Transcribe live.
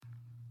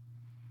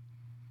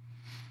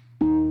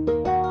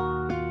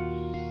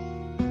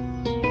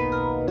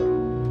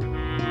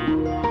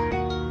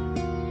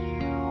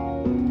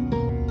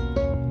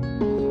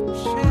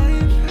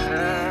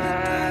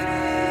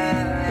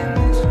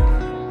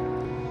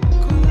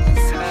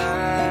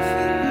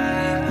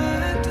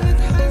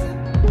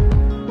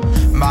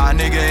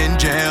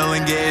jail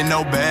and getting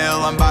no bail.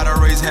 I'm about to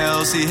raise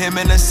hell, see him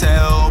in a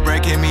cell,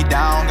 breaking me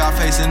down, got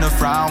facing a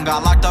frown.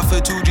 Got locked up for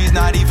 2 G's,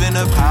 not even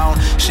a pound.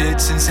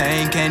 Shit's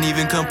insane, can't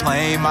even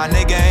complain. My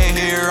nigga ain't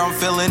here, I'm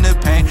feeling the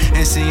pain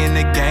and seeing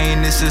the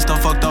gain. This system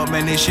fucked up,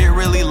 man, this shit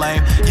really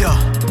lame. Yeah,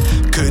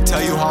 could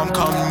tell you how I'm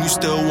coming, you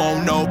still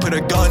won't know. Put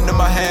a gun to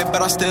my head,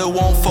 but I still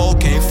won't fold.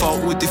 Can't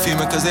fold with the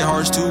female cause their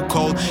heart's too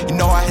cold. You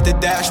know I hit the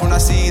dash when I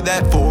see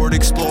that Ford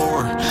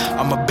Explorer.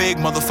 I'm a big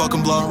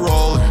motherfucking blunt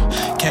roller.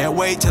 Can't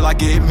wait till I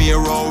get me a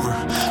Rover.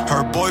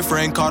 Her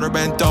boyfriend caught her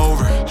bent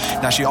over.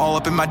 Now she all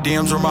up in my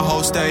DMs where my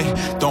hoes stay.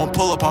 Don't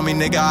pull up on me,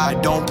 nigga, I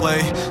don't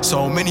play. So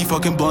many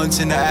fucking blunts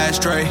in the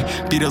ashtray.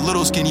 Beat a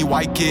little skinny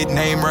white kid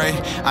named Ray.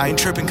 I ain't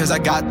tripping cause I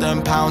got them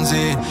pounds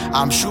in.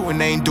 I'm shooting,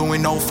 ain't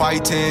doing no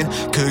fighting.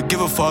 Could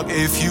give a fuck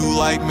if you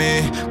like me.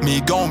 Me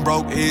going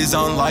broke is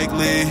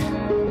unlikely.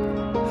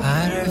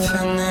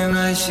 عارف اني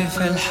ماشي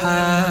في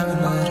الحياة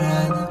من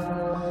وراني.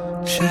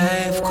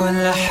 شايف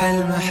كل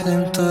حلم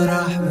حلمته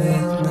راح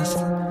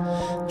بيتنسى.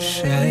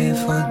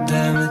 شايف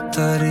قدام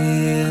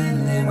الطريق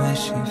اللي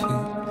ماشي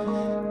فيه.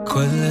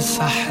 كل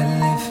الصح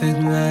اللي في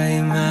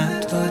دماغي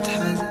مات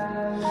واتحزن.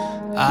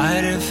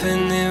 عارف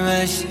اني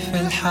ماشي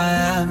في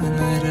الحياة من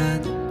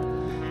وراني.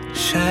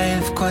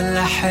 شايف كل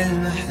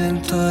حلم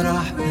حلمته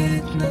راح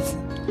بيتنسى.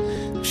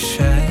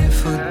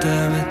 شايف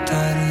قدام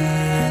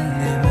الطريق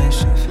اللي ماشي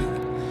فيه.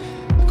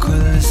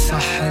 كل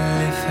الصح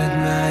اللي في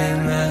دماغي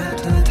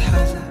مات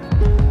واتحزن.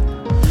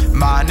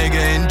 My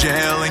nigga in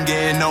jail and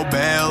getting no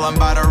bail. I'm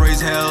about to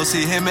raise hell,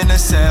 see him in a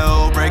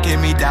cell, breaking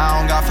me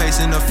down, got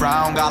facing a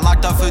frown. Got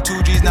locked up for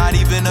 2 G's, not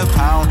even a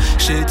pound.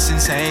 Shit's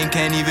insane,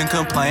 can't even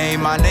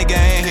complain. My nigga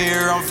ain't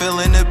here, I'm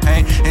feeling the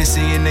pain and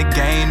seeing the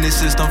gain. This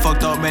system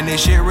fucked up, man,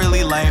 this shit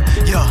really lame.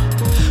 Yeah,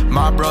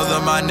 my brother,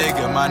 my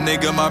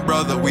nigga, my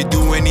brother. We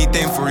do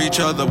anything for each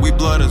other, we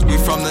blooders. We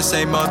from the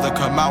same mother,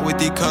 come out with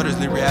these cutters.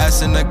 Leave your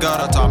ass in the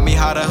gutter, taught me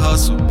how to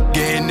hustle.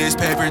 Getting this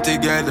paper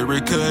together,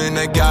 it couldn't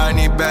have got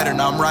any better.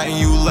 Now I'm writing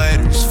you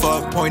letters.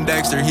 Fuck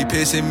Poindexter, he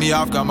pissing me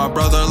off. Got my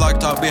brother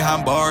locked up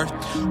behind bars.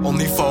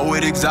 Only foe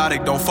with exotic,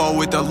 don't foe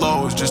with the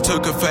lows. Just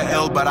took it for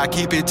L, but I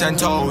keep it 10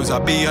 toes. I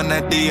be on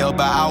that DL,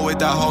 but out with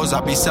the hoes.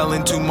 I be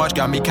selling too much,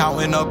 got me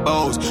counting up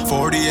bows.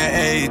 40 an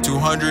A,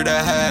 200 a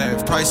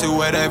half. Price it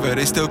whatever,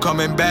 they still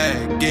coming back.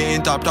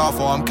 Getting topped off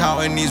while I'm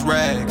counting these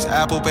rags.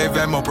 Apple Pay,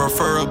 Venmo,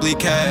 preferably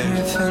cash.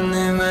 عارف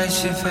اني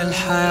ماشي في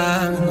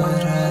الحياة من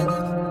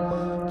وراني.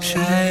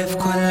 شايف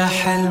كل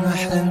حلم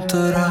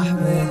حلمته راح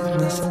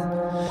بيتنسى.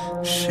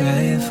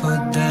 شايف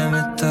قدام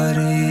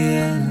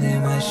الطريق اللي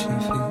ماشي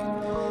فيه.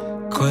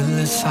 كل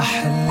الصح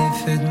اللي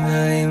في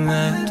دماغي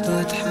مات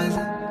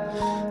واتحزن.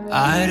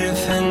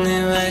 عارف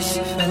اني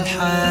ماشي في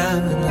الحياة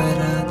من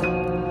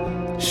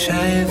وراني.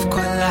 شايف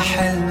كل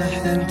حلم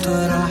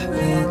حلمته راح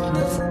بيتنسى.